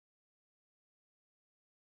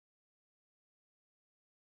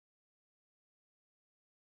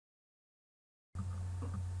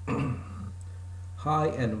Hi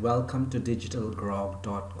and welcome to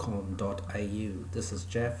digitalgrog.com.au. This is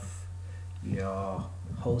Jeff, your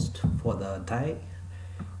host for the day.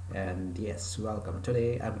 And yes, welcome.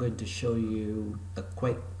 Today I'm going to show you a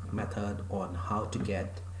quick method on how to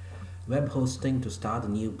get web hosting to start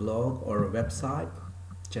a new blog or a website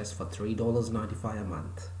just for $3.95 a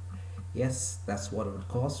month. Yes, that's what it would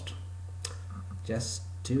cost just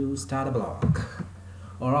to start a blog.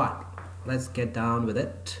 Alright, let's get down with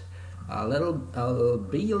it. I'll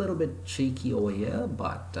be a little bit cheeky over here,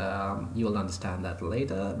 but you will understand that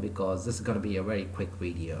later because this is going to be a very quick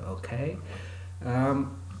video. Okay,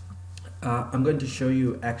 I'm going to show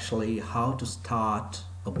you actually how to start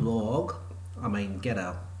a blog. Get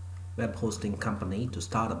a web hosting company to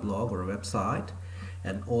start a blog or a website,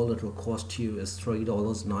 and all it will cost you is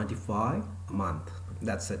 $3.95 a month.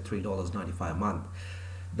 That's it, $3.95 a month.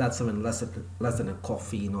 That's less than a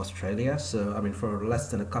coffee in Australia. So for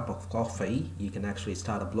less than a cup of coffee you can actually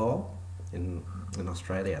start a blog in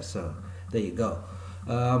Australia. So there you go.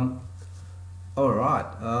 Alright,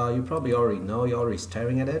 you probably already know, you're already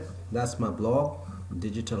staring at it. That's my blog,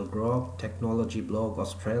 Digital Grog Technology Blog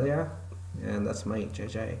Australia, and that's me,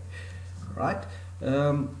 JJ. Right,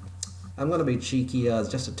 I'm gonna be cheeky as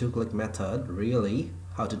just a two-click method, really,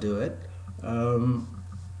 how to do it.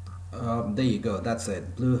 There you go, that's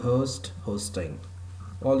it. Bluehost hosting.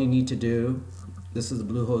 All you need to do, this is the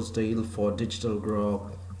Bluehost deal for Digital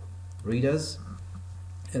Grog readers,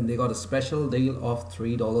 and they got a special deal of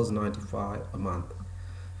 $3.95 a month.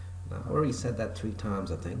 Now, I already said that 3 times,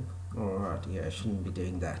 I think. Alright, yeah, I shouldn't be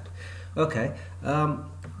doing that. Okay,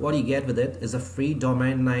 what you get with it is a free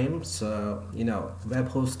domain name. So, web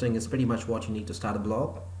hosting is pretty much what you need to start a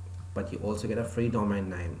blog, but you also get a free domain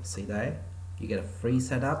name. See there? You get a free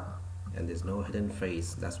setup, and there's no hidden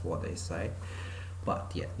fees. That's what they say.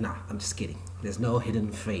 But yeah, nah, I'm just kidding. There's no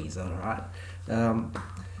hidden fees. Alright.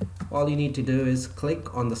 All you need to do is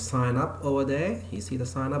click on the sign up over there. You see the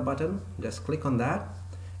sign up button? Just click on that,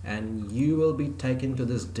 and you will be taken to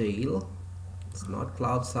this deal. It's not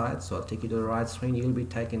cloud side, so I'll take you to the right screen. You'll be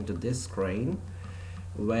taken to this screen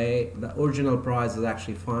where the original price is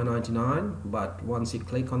actually $5.99, but once you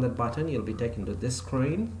click on that button you'll be taken to this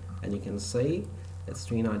screen, and you can see it's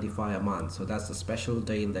 $3.95 a month. So that's the special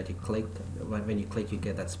deal that you click. When you click, you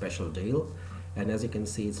get that special deal, and as you can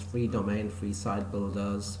see, it's free domain, free site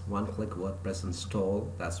builders, one-click WordPress install.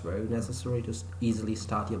 That's very necessary to easily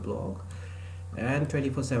start your blog, and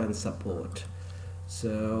 24/7 support.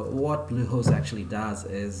 So what Bluehost actually does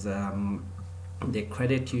is they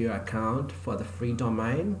credit your account for the free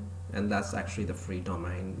domain, and that's actually the free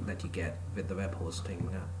domain that you get with the web hosting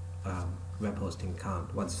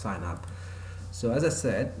account once you sign up. So as I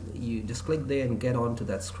said, you just click there and get onto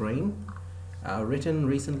that screen.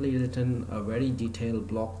 Recently written a very detailed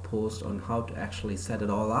blog post on how to actually set it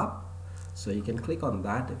all up, so you can click on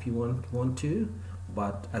that if you want to,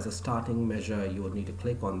 but as a starting measure you will need to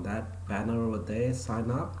click on that banner over there, sign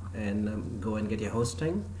up, and go and get your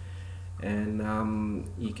hosting. And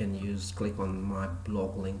you can click on my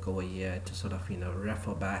blog link over here to sort of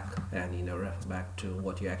refer back to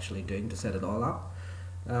what you're actually doing to set it all up.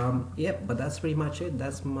 Yep, but that's pretty much it.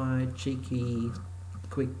 That's my cheeky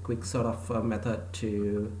quick sort of method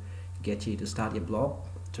to get you to start your blog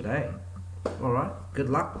today. Alright, good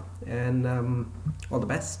luck, and all the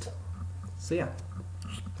best. See ya.